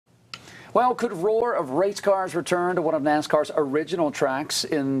Well, could roar of race cars return to one of NASCAR's original tracks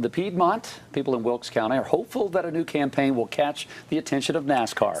in the Piedmont? People in Wilkes County are hopeful that a new campaign will catch the attention of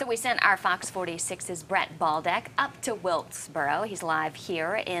NASCAR. So we sent our Fox 46's Brett Baldeck up to Wilkesboro. He's live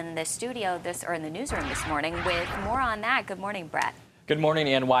here in the studio in the newsroom this morning with more on that. Good morning, Brett. Good morning,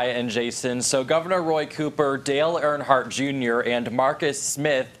 Ann Wyatt and Jason. So Governor Roy Cooper, Dale Earnhardt Jr., and Marcus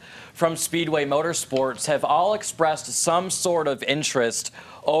Smith from Speedway Motorsports have all expressed some sort of interest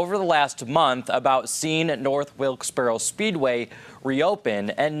over the last month about seeing North Wilkesboro Speedway reopen,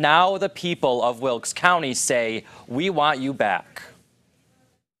 and now the people of Wilkes County say, "We want you back."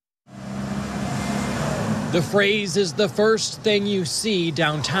 The phrase is the first thing you see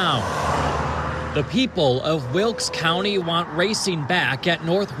downtown. The people of Wilkes County want racing back at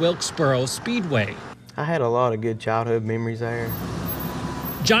North Wilkesboro Speedway. I had a lot of good childhood memories there.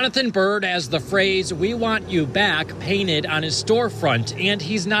 Jonathan Bird has the phrase, "We want you back," painted on his storefront, and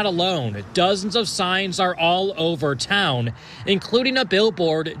he's not alone. Dozens of signs are all over town, including a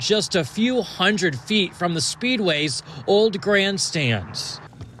billboard just a few hundred feet from the Speedway's old grandstands.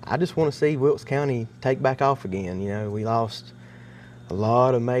 I just want to see Wilkes County take back off again. You know, we lost a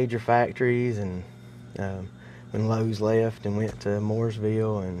lot of major factories, and when Lowe's left and went to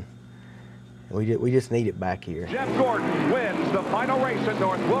Mooresville, and we just need it back here. Jeff Gordon wins the final race at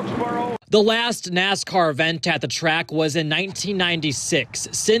North Wilkesboro. The last NASCAR event at the track was in 1996.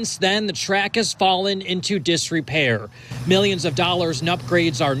 Since then, the track has fallen into disrepair. Millions of dollars in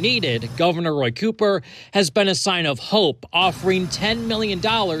upgrades are needed. Governor Roy Cooper has been a sign of hope, offering $10 million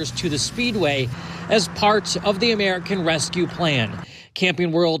to the Speedway as part of the American Rescue Plan.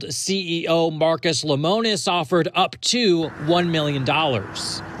 Camping World CEO Marcus Lemonis offered up to $1 million.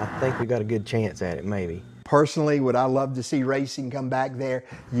 I think we got a good chance at it, maybe. Personally, would I love to see racing come back there?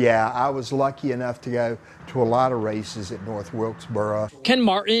 Yeah, I was lucky enough to go to a lot of races at North Wilkesboro. Ken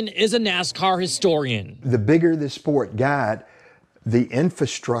Martin is a NASCAR historian. The bigger the sport got, the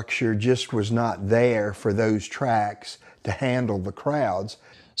infrastructure just was not there for those tracks to handle the crowds.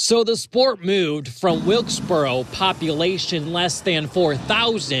 So the sport moved from Wilkesboro, population less than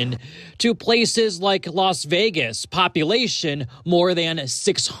 4,000, to places like Las Vegas, population more than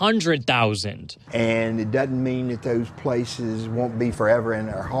 600,000. And it doesn't mean that those places won't be forever in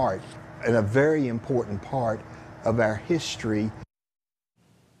our heart, and a very important part of our history.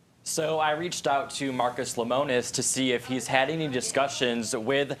 So I reached out to Marcus Lemonis to see if he's had any discussions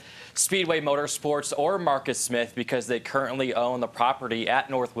with Speedway Motorsports or Marcus Smith, because they currently own the property at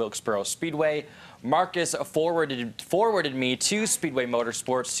North Wilkesboro Speedway. Marcus forwarded me to Speedway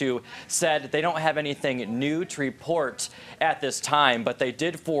Motorsports, who said they don't have anything new to report at this time, but they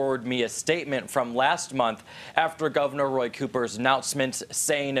did forward me a statement from last month after Governor Roy Cooper's announcement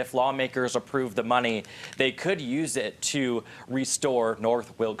saying if lawmakers approve the money, they could use it to restore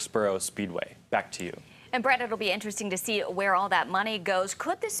North Wilkesboro Speedway. Back to you. And Brett, it'll be interesting to see where all that money goes.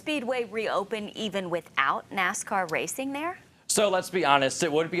 Could the Speedway reopen even without NASCAR racing there? So let's be honest,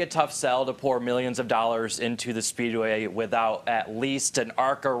 it would be a tough sell to pour millions of dollars into the Speedway without at least an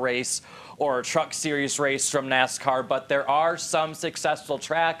ARCA race or a Truck Series race from NASCAR, but there are some successful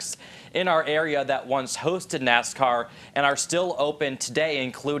tracks in our area that once hosted NASCAR and are still open today,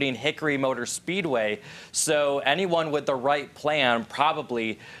 including Hickory Motor Speedway. So anyone with the right plan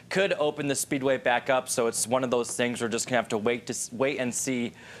probably could open the Speedway back up. So it's one of those things we're just gonna have to wait and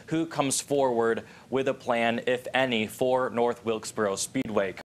see who comes forward with a plan, if any, for North Wilkesboro Speedway.